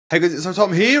Hey guys, it's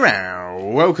ItZoTom here,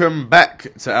 and welcome back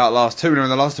to Outlast 2. Now in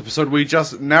the last episode we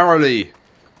just narrowly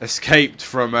escaped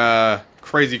from a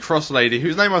crazy cross lady,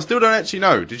 whose name I still don't actually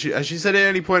know. Has she said it at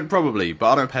any point? Probably,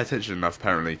 but I don't pay attention enough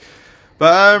apparently.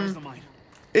 But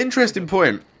interesting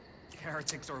point.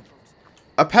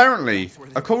 Apparently,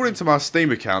 according to my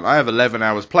Steam account, I have 11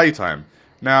 hours playtime.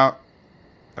 Now,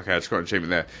 okay, I just got an achievement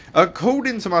there.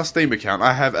 According to my Steam account,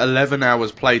 I have 11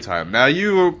 hours playtime. Now,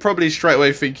 you were probably straight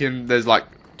away thinking there's like,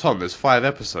 Tom, there's 5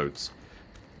 episodes.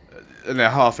 And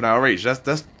they're half an hour each. That's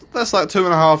like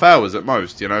 2.5 hours at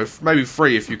most, you know. Maybe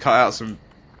 3 if you cut out some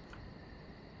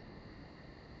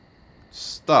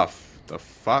stuff. The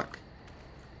fuck?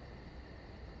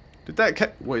 Did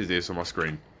that what is this on my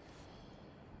screen?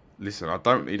 Listen, I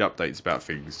don't need updates about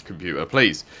things, computer,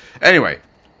 please. Anyway,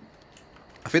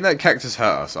 I think that cactus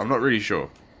hurt us. I'm not really sure.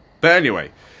 But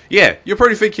anyway, yeah, you're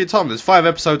probably thinking, Tom, there's 5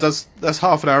 episodes, that's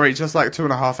half an hour each, that's like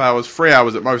 2.5 hours, 3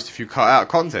 hours at most if you cut out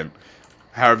content.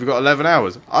 How have you got 11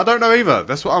 hours? I don't know either.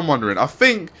 That's what I'm wondering. I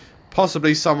think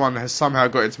possibly someone has somehow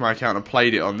got into my account and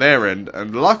played it on their end,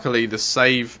 and luckily the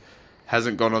save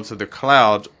hasn't gone onto the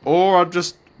cloud, or I've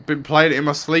just been playing it in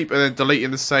my sleep and then deleting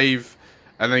the save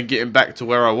and then getting back to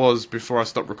where I was before I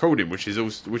stopped recording, which is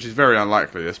very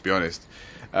unlikely, let's be honest.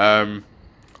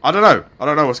 I don't know. I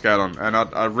don't know what's going on, and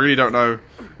I really don't know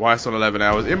why it's on 11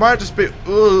 hours. It might just be.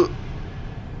 Wait.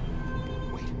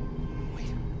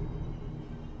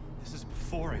 This is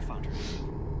before I found her.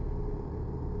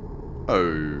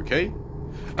 Okay.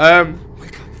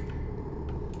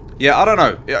 Yeah, I don't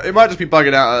know. It might just be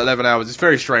bugging out at 11 hours. It's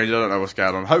very strange. I don't know what's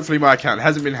going on. Hopefully my account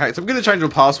hasn't been hacked. I'm going to change my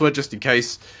password just in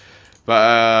case.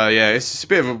 But yeah, it's a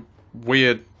bit of a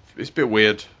weird. It's a bit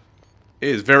weird. It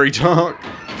is very dark.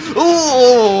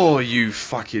 Oh, you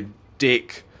fucking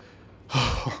dick.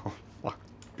 Oh, fuck.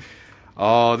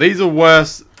 Oh, these are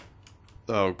worse.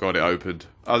 Oh, God, it opened.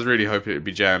 I was really hoping it would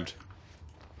be jammed.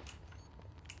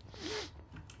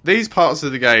 These parts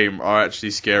of the game are actually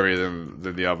scarier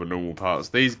than the other normal parts.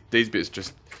 These bits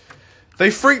just... They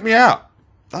freak me out.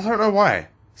 I don't know why.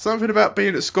 Something about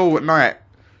being at school at night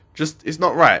just... It's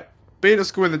not right. Being at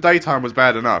school in the daytime was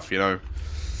bad enough, you know.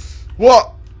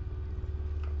 What?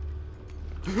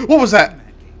 What was that?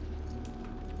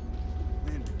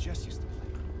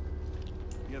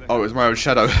 Oh, it was my own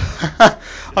shadow. I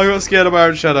got scared of my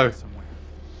own shadow.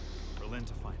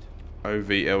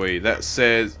 OVLE. That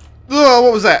says... Oh,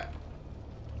 what was that?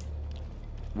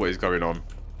 What is going on?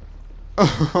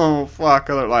 Oh,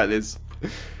 fuck. I don't like this.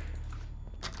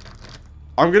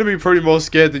 I'm going to be pretty more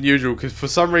scared than usual because for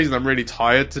some reason I'm really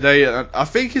tired today. And I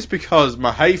think it's because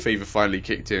my hay fever finally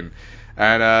kicked in.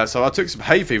 And so I took some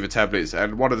hay fever tablets,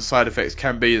 and one of the side effects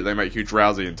can be that they make you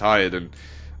drowsy and tired, and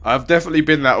I've definitely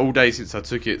been that all day since I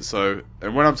took it. So,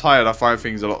 and when I'm tired, I find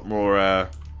things a lot more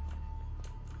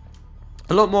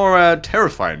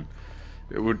terrifying.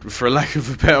 It would, for lack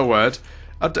of a better word.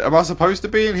 Am I supposed to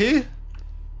be in here?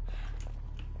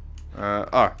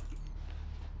 Oh,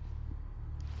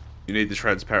 you need the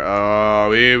transparent.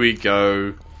 Oh, here we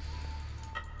go.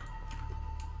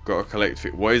 Got to collect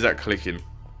it. What is that clicking?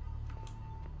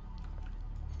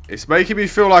 It's making me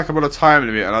feel like I'm on a time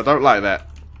limit, and I don't like that.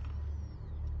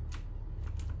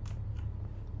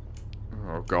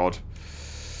 Oh, God.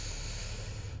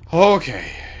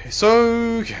 Okay. It's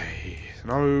okay.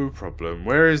 No problem.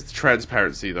 Where is the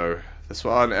transparency, though? That's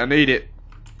what I need it.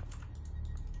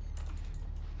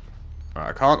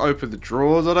 Right, I can't open the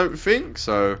drawers, I don't think,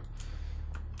 so...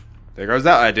 There goes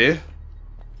that idea.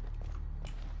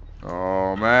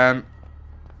 Oh, man.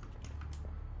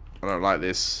 I don't like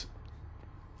this.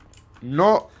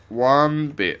 Not one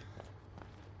bit.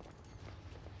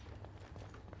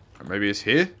 Maybe it's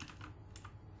here?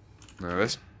 No,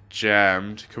 that's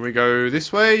jammed. Can we go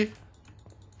this way?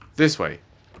 This way.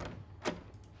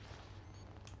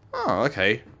 Oh,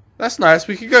 okay. That's nice.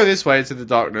 We can go this way into the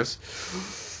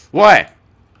darkness. Why?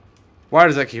 Why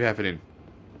does that keep happening?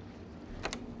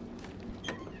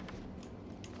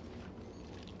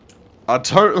 I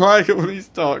don't like all these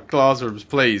dark classrooms,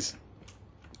 please.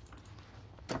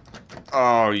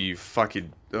 Oh, you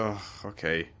fucking... Oh,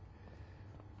 okay.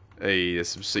 Hey, there's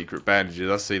some secret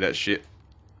bandages. I see that shit.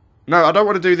 No, I don't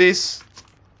want to do this.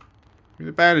 Give me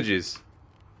the bandages.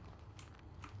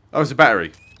 Oh, it's a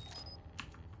battery.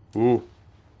 Ooh.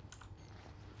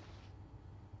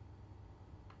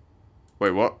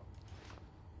 Wait, what?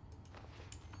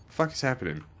 The fuck is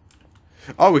happening?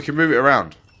 Oh, we can move it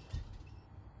around.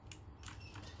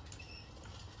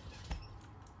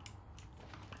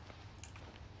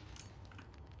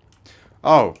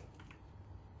 Oh.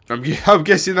 I'm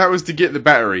guessing that was to get the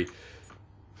battery.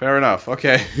 Fair enough.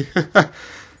 Okay.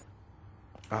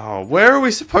 Oh, where are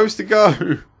we supposed to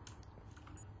go?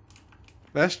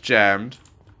 That's jammed.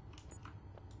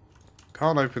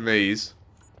 Can't open these.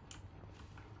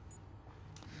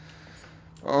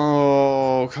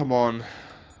 Oh, come on.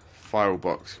 File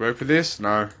box. Can we open this?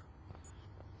 No.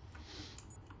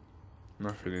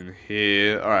 Nothing in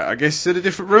here. Alright, I guess it's in a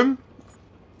different room.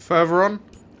 Further on.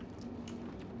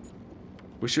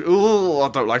 We should... Oh, I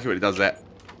don't like it when it does that.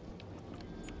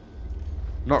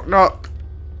 Knock, knock.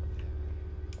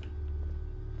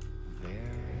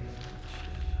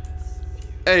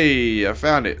 Hey, I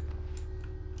found it.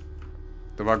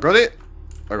 Have I got it?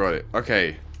 I got it.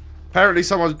 Okay. Apparently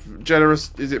someone's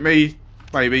generous. Is it me?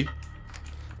 Maybe.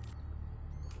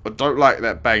 I don't like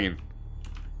that banging.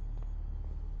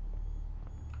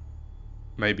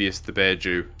 Maybe it's the bear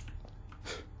Jew.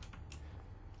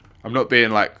 I'm not being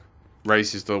like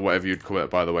racist or whatever you'd call it,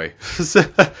 by the way. It's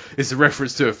a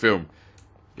reference to a film.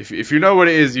 If you know what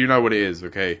it is, you know what it is,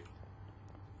 okay?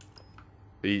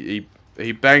 He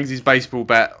bangs his baseball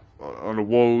bat on a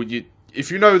wall. If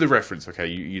you know the reference, okay,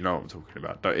 you know what I'm talking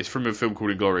about. It's from a film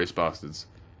called Inglourious Bastards.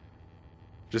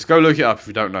 Just go look it up if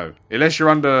you don't know. Unless you're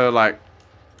under, like,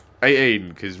 18,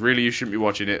 because really you shouldn't be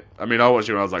watching it. I mean, I watched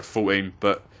it when I was, like, 14,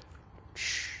 but...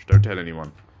 Shh, don't tell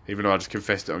anyone. Even though I just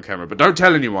confessed it on camera. But don't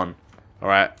tell anyone,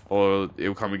 alright? Or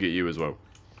it'll come and get you as well.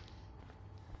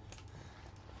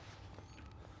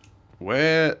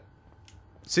 Where...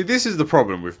 See, this is the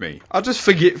problem with me. I just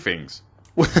forget things.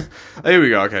 Here we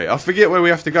go, okay. I forget where we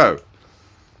have to go.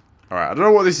 Alright, I don't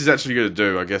know what this is actually going to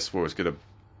do. I guess, well, it's going to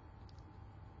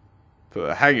put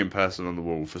a hanging person on the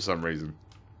wall for some reason.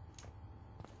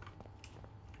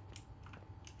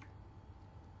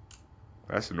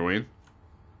 That's annoying.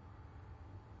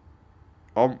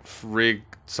 Rig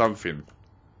something.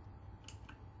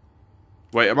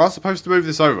 Wait, am I supposed to move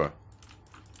this over?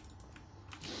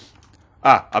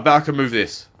 Ah, I bet I can move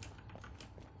this.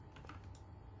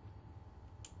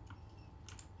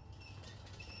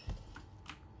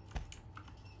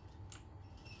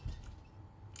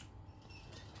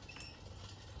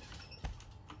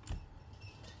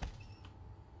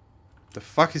 The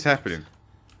fuck is happening?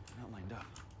 Not lined up.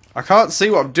 I can't see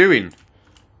what I'm doing.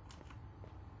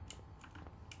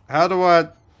 How do I...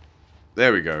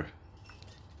 There we go.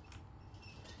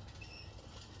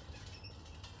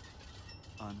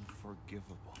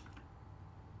 Unforgivable.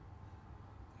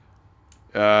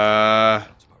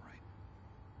 That's about right.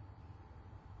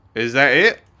 Is that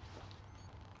it?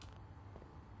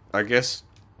 I guess.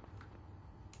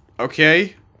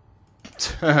 Okay.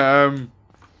 I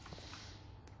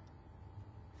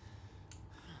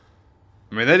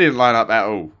mean, they didn't line up at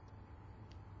all.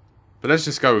 But let's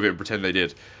just go with it and pretend they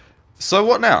did. So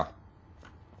what now?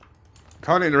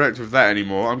 Can't interact with that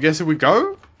anymore. I'm guessing we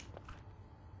go?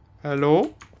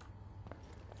 Hello?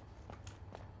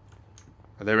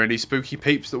 Are there any spooky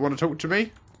peeps that want to talk to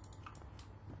me?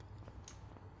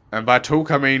 And by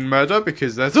talk, I mean murder,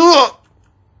 because there's...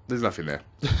 There's nothing there.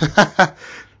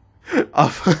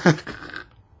 I've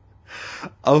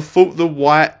thought the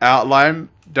white outline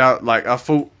down... Like, I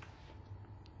thought...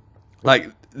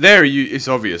 Like, there it's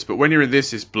obvious, but when you're in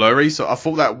this, it's blurry, so I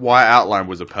thought that white outline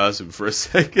was a person for a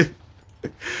second.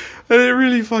 And it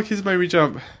really fucking made me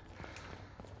jump.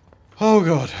 Oh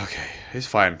god, okay, it's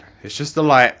fine. It's just the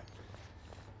light.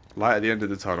 Light at the end of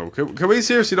the tunnel. Can we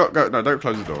seriously not go? No, don't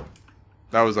close the door.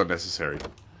 That was unnecessary.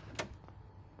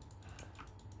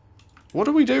 What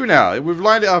do we do now? We've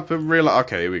lined it up and realized...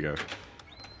 Okay, here we go.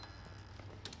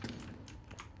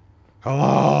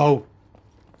 Hello?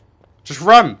 Just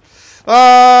run!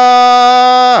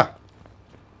 Ah!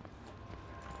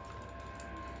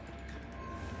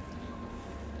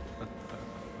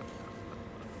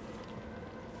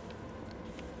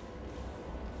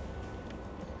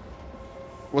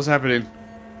 What's happening?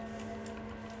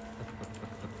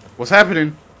 What's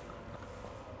happening?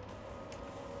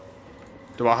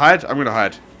 Do I hide? I'm gonna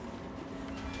hide.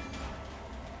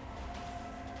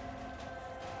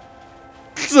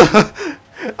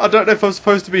 I don't know if I'm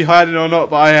supposed to be hiding or not,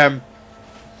 but I am.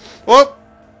 What?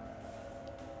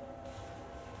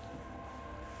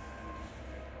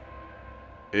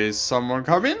 Is someone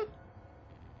coming?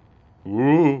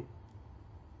 Ooh.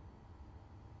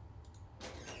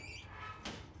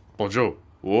 Bonjour.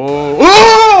 Whoa.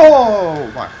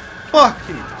 Oh my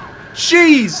fucking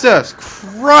Jesus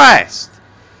Christ.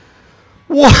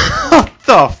 What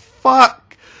the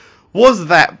fuck was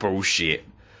that bullshit?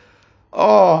 Oh,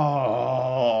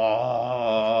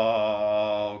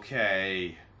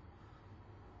 okay.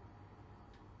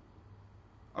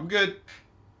 I'm good.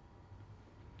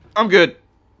 I'm good.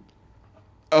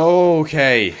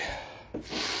 Okay.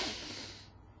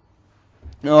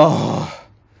 Oh.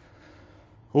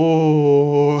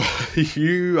 Oh,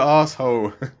 you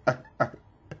asshole.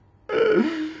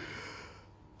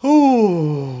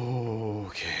 Oh,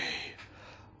 okay.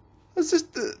 That's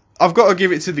just. I've got to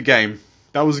give it to the game.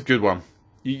 That was a good one.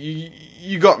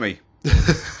 You got me.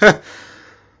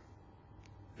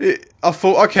 I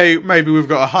thought, okay, maybe we've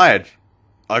got to hide.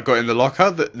 I got in the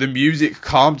locker. The music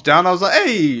calmed down. I was like,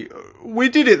 hey, we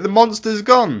did it. The monster's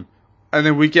gone. And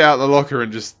then we get out of the locker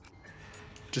and just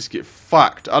get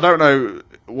fucked. I don't know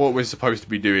what we're supposed to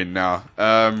be doing now.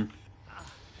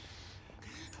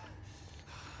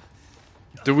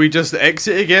 Do we just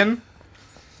exit again?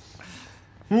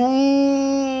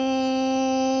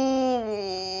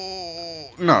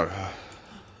 No.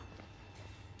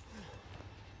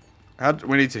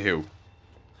 We need to heal.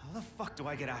 How the fuck do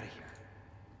I get out of here?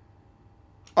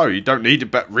 Oh, you don't need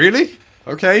it back? Really?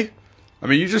 Okay. I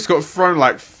mean, you just got thrown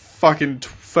like fucking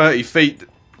 30 feet.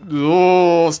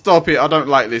 Oh, stop it. I don't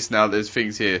like this now. There's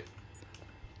things here.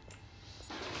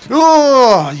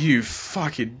 Oh, you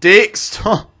fucking dicks.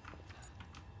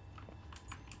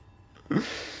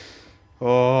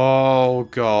 Oh,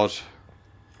 God.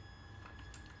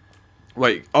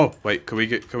 Wait. Oh, wait. Can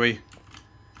we...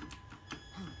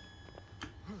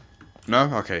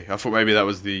 No? Okay. I thought maybe that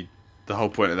was the whole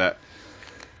point of that.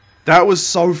 That was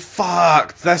so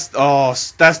fucked. That's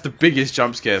the biggest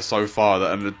jump scare so far,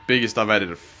 and the biggest I've had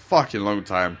in a fucking long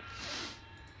time.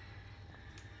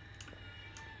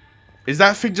 Is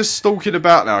that thing just stalking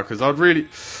about now? Because I'd really...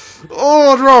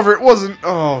 Oh, I'd rather it wasn't.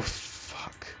 Oh,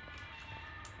 fuck.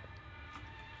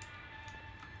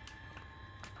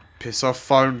 Piss off,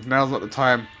 phone. Now's not the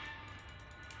time.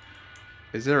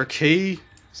 Is there a key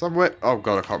somewhere? Oh,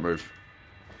 God, I can't move.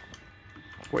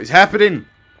 What is happening?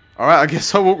 Alright, I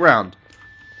guess I'll walk round.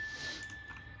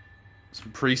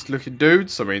 Some priest-looking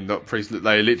dudes. I mean, not priests.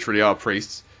 They literally are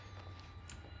priests.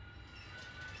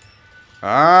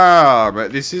 Ah,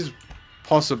 but this is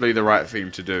possibly the right thing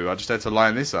to do. I just had to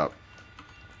line this up.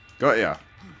 Got ya.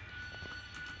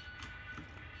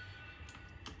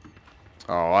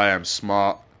 Oh, I am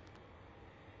smart.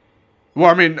 Well,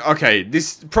 I mean, okay,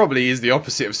 this probably is the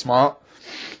opposite of smart.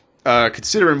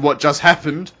 Considering what just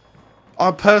happened,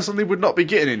 I personally would not be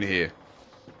getting in here.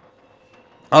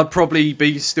 I'd probably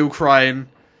be still crying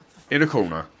in a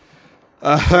corner.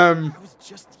 I was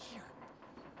just here.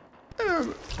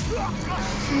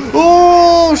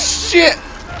 Oh, shit!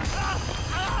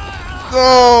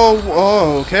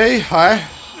 Oh, okay, hi.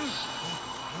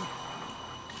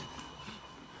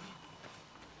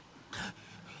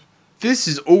 This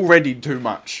is already too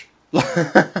much.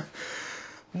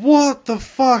 What the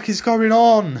fuck is going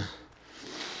on?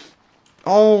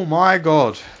 Oh my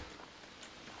God.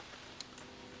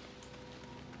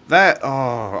 That,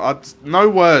 no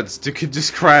words to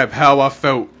describe how I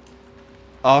felt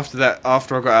after I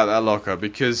got out of that locker,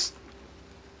 because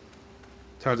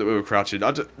turns out we were crouching.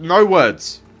 No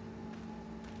words.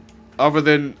 Other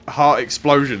than heart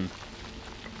explosion.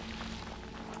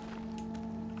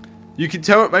 You can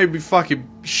tell it made me fucking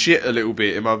shit a little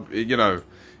bit in my, you know,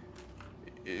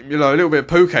 a little bit of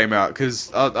poo came out,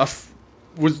 because I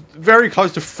was very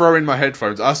close to throwing my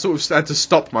headphones. I sort of had to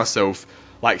stop myself,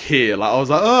 like here. Like I was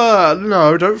like, oh,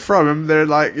 no, don't throw them. They're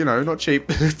like, you know, not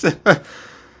cheap.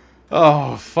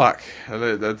 Oh, fuck.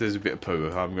 There's a bit of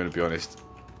poo, I'm going to be honest.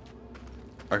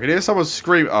 I can hear someone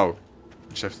scream. Oh, I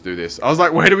just have to do this. I was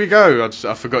like, where do we go?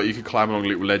 I forgot you could climb along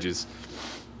little ledges.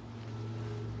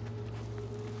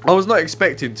 I was not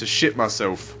expecting to shit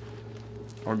myself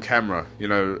on camera, you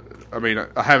know. I mean,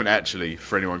 I haven't actually,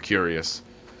 for anyone curious.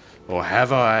 Or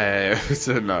have I?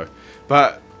 No.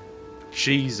 But,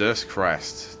 Jesus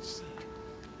Christ.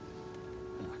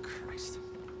 Oh, Christ.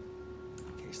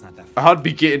 Okay, it's not that I'd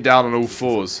be getting down on all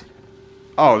fours.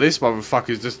 Oh, this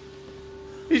motherfucker's just...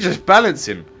 He's just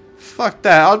balancing. Fuck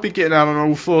that. I'd be getting down on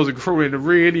all fours and crawling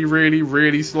really, really,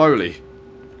 really slowly.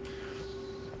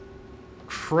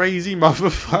 Crazy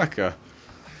motherfucker.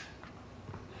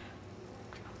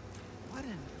 What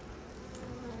in...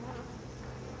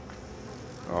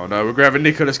 Oh no, we're gonna have a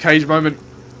Nicolas Cage moment.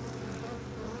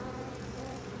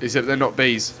 Except they're not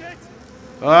bees.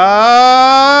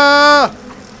 Ah!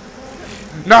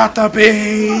 Not the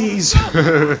bees!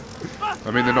 I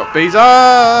mean, they're not bees.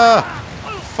 Ah!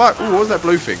 Fuck. Ooh, what was that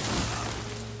blue thing?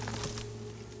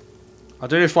 I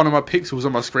don't know if one of my pixels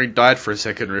on my screen died for a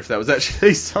second or if that was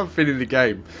actually something in the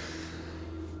game.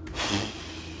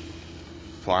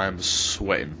 I am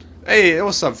sweating. Hey, it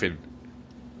was something.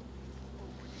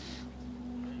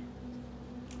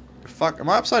 Fuck, am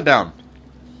I upside down?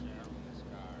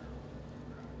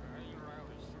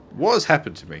 What has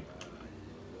happened to me?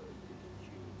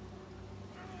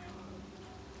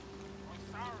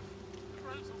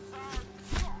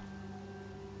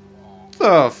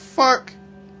 The fuck?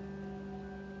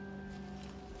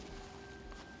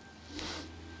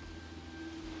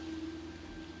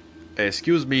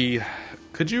 Excuse me,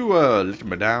 could you let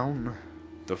me down?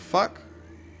 The fuck?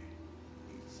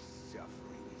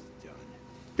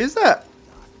 Is that?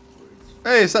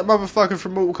 Hey, it's that motherfucker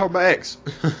from Mortal Kombat X.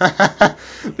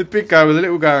 The big guy with the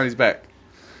little guy on his back.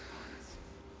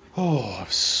 Oh, I'm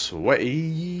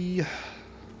sweaty.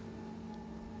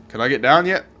 Can I get down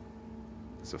yet?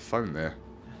 There's a phone there.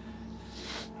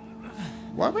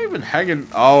 Why am I even hanging?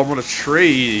 Oh, I'm on a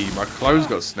tree. My clothes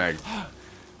got snagged.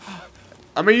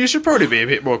 I mean, you should probably be a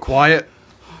bit more quiet.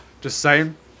 Just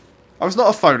saying. Oh, it's not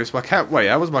a phone, it's my cam. Wait,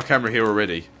 how was my camera here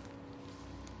already?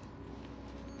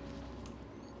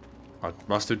 I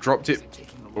must have dropped it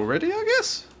already, I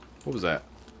guess? What was that?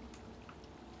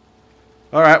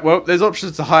 Alright, well, there's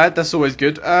options to hide. That's always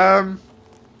good.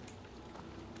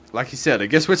 Like you said, I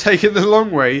guess we're taking the long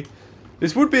way.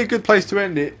 This would be a good place to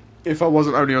end it if I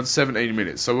wasn't only on 17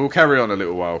 minutes. So we'll carry on a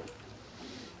little while.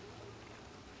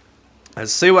 And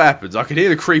see what happens. I can hear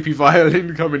the creepy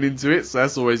violin coming into it, so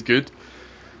that's always good.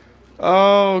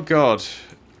 Oh, God.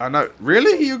 I know.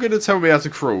 Really? You're going to tell me how to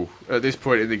crawl at this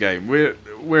point in the game?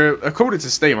 We're according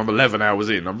to Steam, I'm 11 hours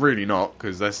in. I'm really not,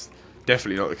 because that's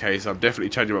definitely not the case. I'm definitely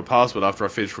changing my password after I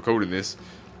finish recording this.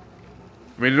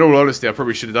 I mean, in all honesty, I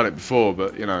probably should have done it before,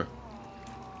 but, you know.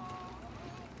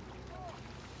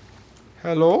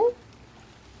 Hello?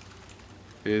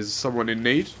 Is someone in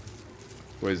need?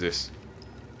 Where is this?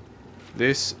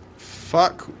 This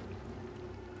fuckworm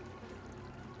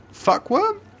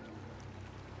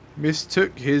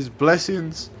mistook his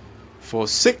blessings for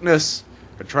sickness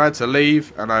and tried to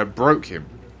leave, and I broke him.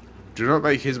 Do not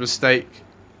make his mistake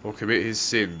or commit his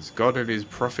sins. God and his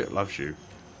prophet loves you.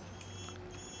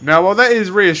 Now, while that is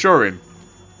reassuring,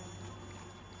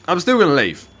 I'm still going to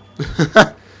leave.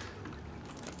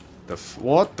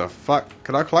 What the fuck?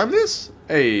 Can I climb this?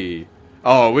 Hey.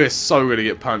 Oh, we're so going to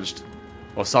get punched.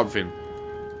 Or something.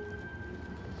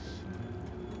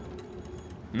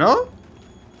 No?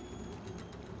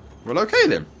 Well, okay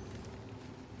then.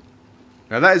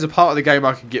 Now that is a part of the game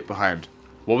I can get behind.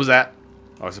 What was that?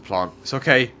 Oh, it's a plant. It's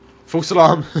okay. False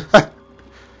alarm.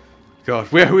 God,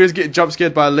 we always get jump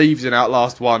scared by leaves in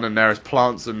Outlast 1, and there's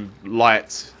plants and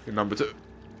lights in number 2.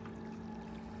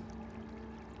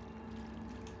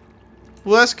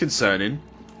 Well, that's concerning.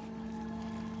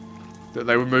 That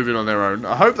they were moving on their own.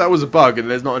 I hope that was a bug and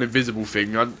there's not an invisible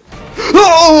thing.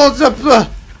 Oh, what's up?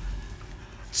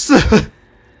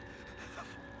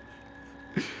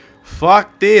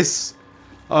 Fuck this.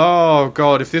 Oh,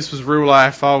 God. If this was real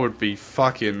life, I would be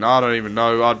fucking... I don't even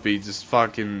know. I'd be just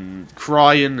fucking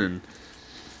crying and...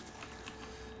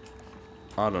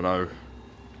 I don't know.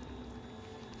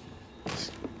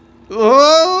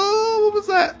 Oh, what was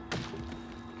that?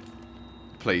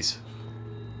 Please.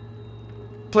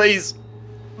 Please.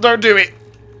 Don't do it.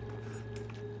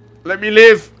 Let me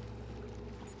live.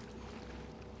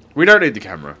 We don't need the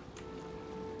camera.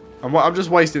 I'm just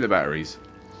wasting the batteries.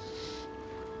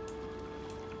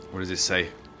 What does this say?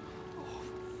 Oh,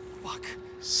 fuck.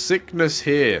 Sickness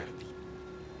here.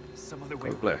 Some other way.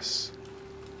 God bless.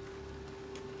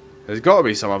 There's got to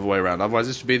be some other way around. Otherwise,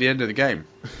 this would be the end of the game.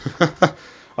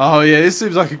 Oh yeah, this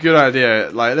seems like a good idea.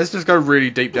 Like, let's just go really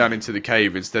deep down into the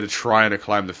cave instead of trying to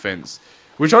climb the fence.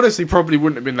 Which honestly probably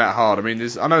wouldn't have been that hard. I mean,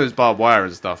 I know there's barbed wire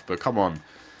and stuff, but come on.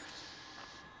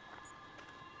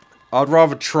 I'd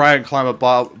rather try and climb a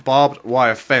barbed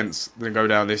wire fence than go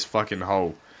down this fucking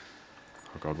hole.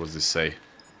 Oh God, what does this say?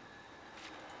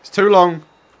 It's too long.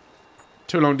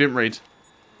 Too long, didn't read.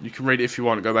 You can read it if you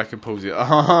want. Go back and pause it.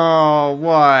 Oh,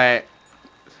 why?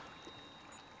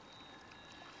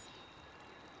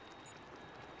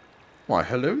 Why,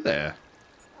 hello there.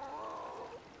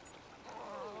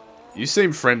 You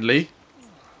seem friendly.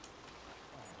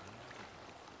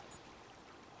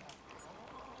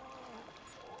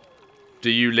 Do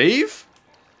you leave?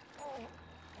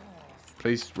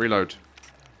 Please reload.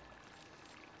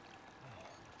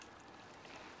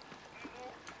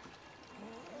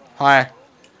 Hi.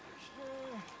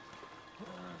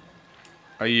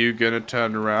 Are you gonna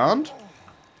turn around?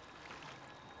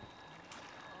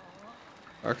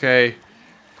 Okay.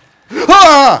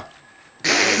 Ah!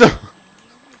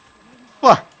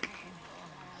 Fuck.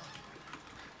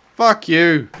 Fuck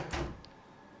you.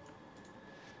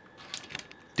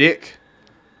 Dick.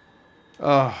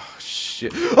 Oh,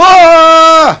 shit.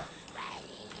 Ah!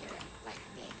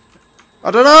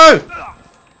 I don't know.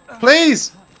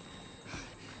 Please.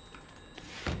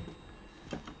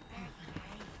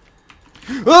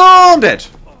 Oh, I'm dead.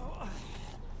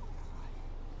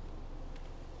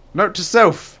 Note to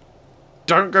self.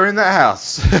 Don't go in that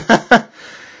house.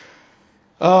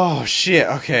 Oh, shit.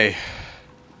 Okay.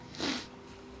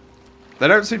 They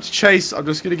don't seem to chase. I'm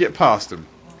just going to get past them.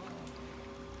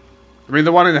 I mean,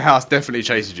 the one in the house definitely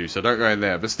chases you, so don't go in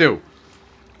there. But still,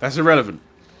 that's irrelevant.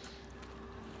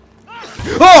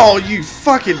 Oh, you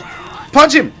fucking...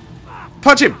 Punch him!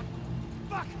 Punch him!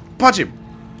 Punch him!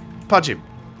 Punch him.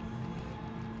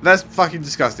 That's fucking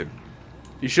disgusting.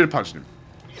 You should have punched him.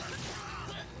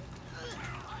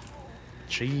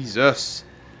 Jesus.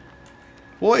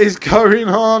 What is going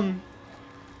on?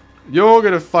 You're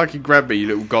gonna fucking grab me, you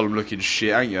little golem looking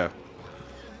shit, ain't you?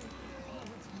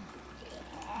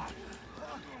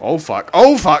 Oh fuck.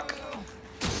 Oh fuck!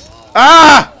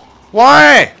 Ah!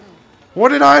 Why? What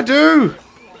did I do?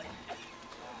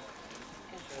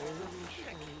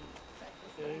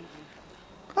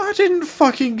 I didn't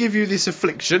fucking give you this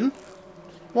affliction.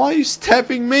 Why are you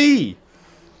stabbing me?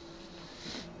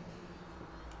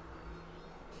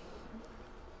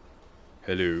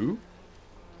 Hello?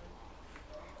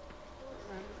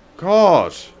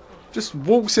 God. Just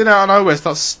walks in out of nowhere,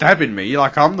 starts stabbing me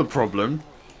like I'm the problem.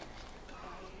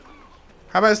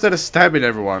 How about instead of stabbing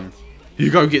everyone,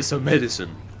 you go get some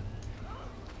medicine?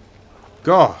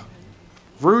 God.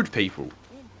 Rude people.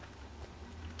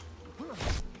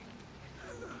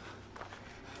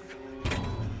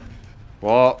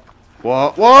 What?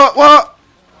 What? What? What?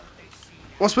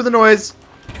 What's with the noise?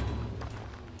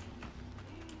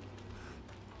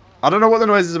 I don't know what the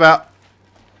noise is about.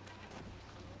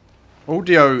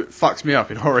 Audio fucks me up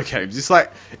in horror games. It's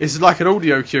like an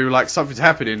audio cue, like something's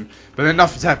happening, but then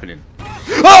nothing's happening.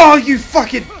 Oh, you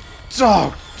fucking...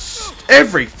 Oh,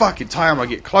 every fucking time I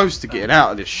get close to getting out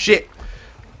of this shit.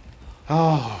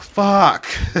 Oh, fuck.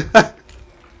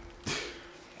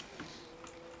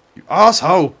 You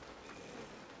asshole.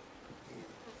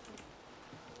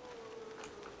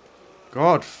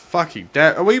 God fucking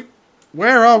damn. Are we...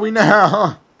 Where are we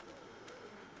now?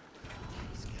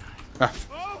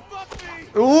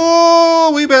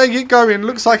 Oh, we better get going.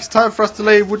 Looks like it's time for us to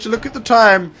leave. Would you look at the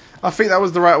time? I think that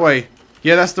was the right way.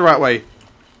 Yeah, that's the right way.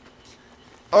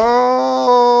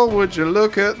 Oh, would you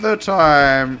look at the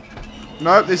time?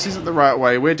 Nope, this isn't the right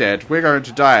way. We're dead. We're going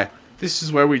to die. This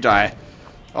is where we die.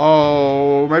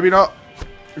 Oh, maybe not.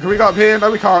 Can we go up here?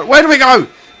 No, we can't. Where do we go?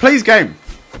 Please, game.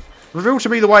 Reveal to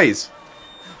me the ways.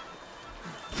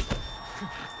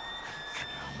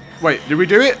 Wait, did we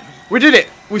do it? We did it!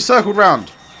 We circled round.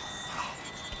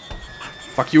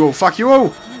 Fuck you all, fuck you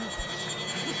all!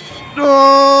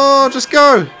 Oh, just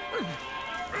go!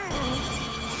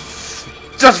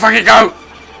 Just fucking go!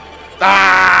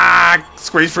 Ah!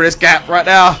 Squeeze through this gap right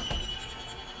now.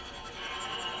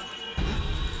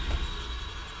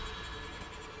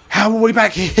 How are we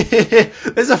back here?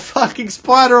 There's a fucking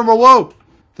spider on my wall!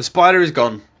 The spider is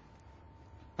gone.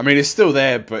 I mean, it's still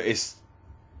there, but it's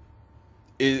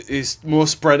more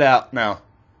spread out now.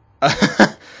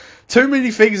 Too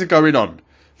many things are going on.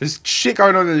 There's shit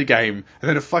going on in the game, and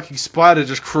then a fucking spider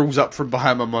just crawls up from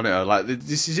behind my monitor. Like,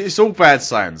 it's all bad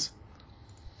signs.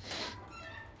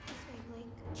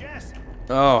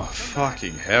 Oh,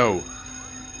 fucking hell.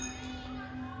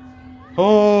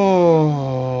 Oh,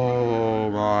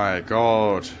 my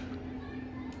God.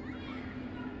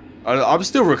 I'm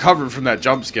still recovering from that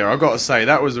jump scare. I've got to say,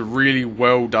 that was a really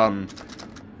well done,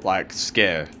 like,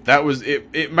 scare. That was,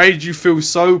 it made you feel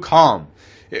so calm.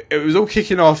 It was all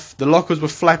kicking off, the lockers were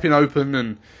flapping open,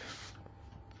 and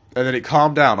then it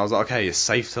calmed down. I was like, okay, it's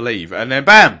safe to leave. And then,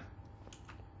 bam!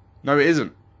 No, it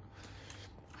isn't.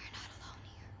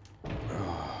 We're not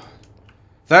alone here.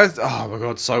 That's, oh my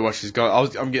God, so much is going.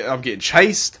 I'm getting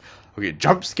chased. I'm getting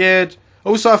jump scared.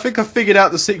 Also, I think I figured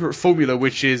out the secret formula,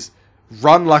 which is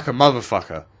run like a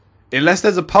motherfucker. Unless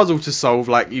there's a puzzle to solve,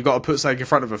 like you've got to put something in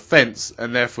front of a fence,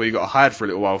 and therefore you've got to hide for a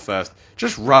little while first.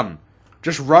 Just run.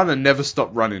 Just run and never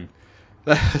stop running.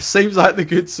 That seems like the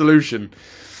good solution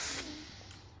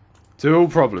to all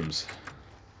problems.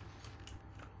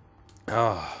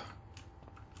 Ah,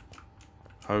 oh.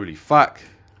 Holy fuck.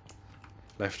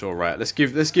 Left or right? Let's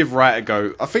give right a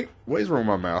go. I think, what is wrong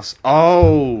with my mouse?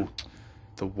 Oh,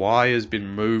 the wire's been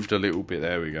moved a little bit.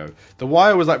 There we go. The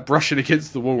wire was like brushing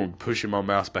against the wall and pushing my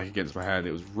mouse back against my hand.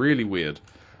 It was really weird.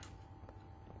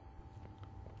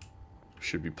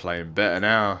 Should be playing better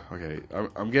now. Okay,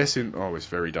 I'm guessing... Oh, it's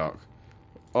very dark.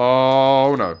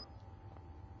 Oh, no.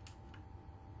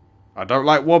 I don't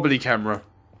like wobbly camera.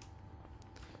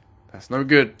 That's no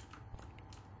good.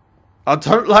 I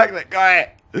don't like that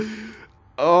guy.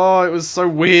 Oh, it was so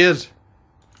weird.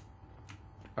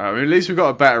 I mean, at least we've got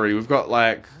a battery. We've got,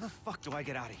 like... How the fuck do I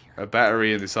get out of here? A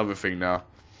battery and this other thing now.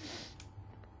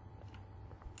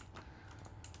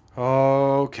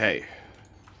 Okay.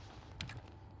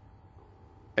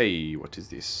 Hey, what is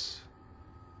this?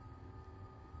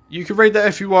 You can read that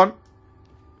if you want.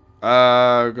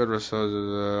 God rest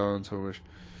on wish.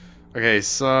 Okay,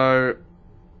 so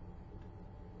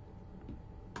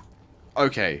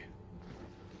okay.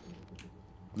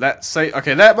 That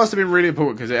must have been really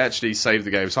important because it actually saved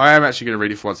the game. So I am actually going to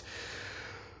read it for once.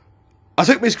 I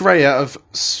took Miss Grey out of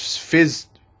Phys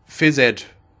Ed.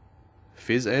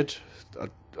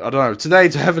 I don't know. Today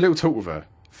to have a little talk with her.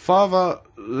 Father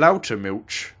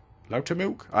Loutermilk,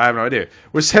 I have no idea,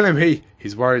 was telling me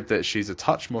he's worried that she's a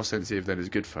touch more sensitive than is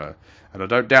good for her. And I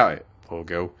don't doubt it, poor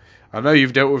girl. I know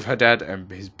you've dealt with her dad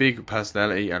and his big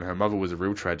personality, and her mother was a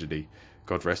real tragedy.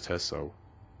 God rest her soul.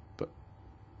 But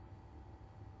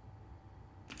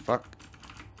fuck.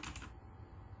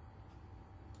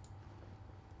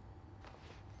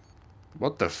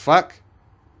 What the fuck?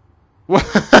 What?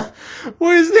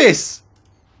 What is this?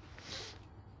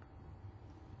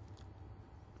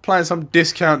 Playing some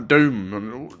discount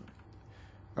Doom.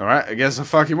 Alright, I guess I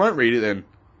fucking won't read it then.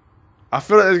 I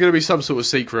feel like there's going to be some sort of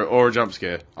secret or a jump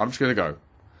scare. I'm just going to go.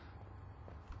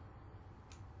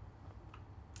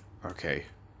 Okay.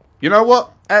 You know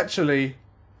what? Actually,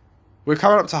 we're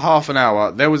coming up to half an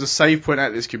hour. There was a save point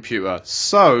at this computer.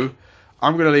 So,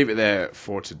 I'm going to leave it there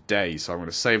for today. So, I'm going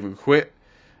to save and quit.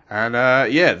 And,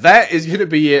 yeah, that is going to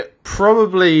be it.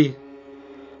 Probably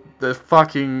the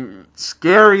fucking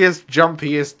scariest,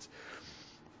 jumpiest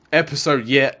episode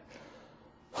yet.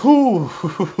 Whew.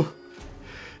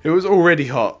 It was already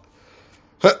hot.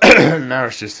 Now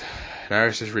it's just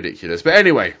ridiculous. But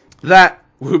anyway, that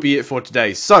will be it for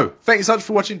today. So, thank you so much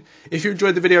for watching. If you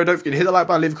enjoyed the video, don't forget to hit the like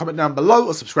button, leave a comment down below,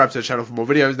 or subscribe to the channel for more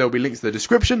videos. There will be links in the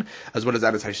description, as well as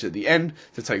annotations at the end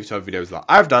to take you to other videos that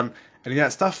I've done. Any of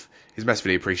that stuff is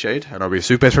massively appreciated, and I'll be a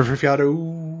super best friend if you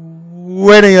do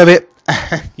any of it.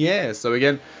 Yeah, so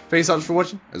again, thank you so much for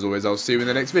watching. As always, I'll see you in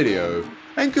the next video,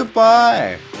 and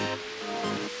goodbye.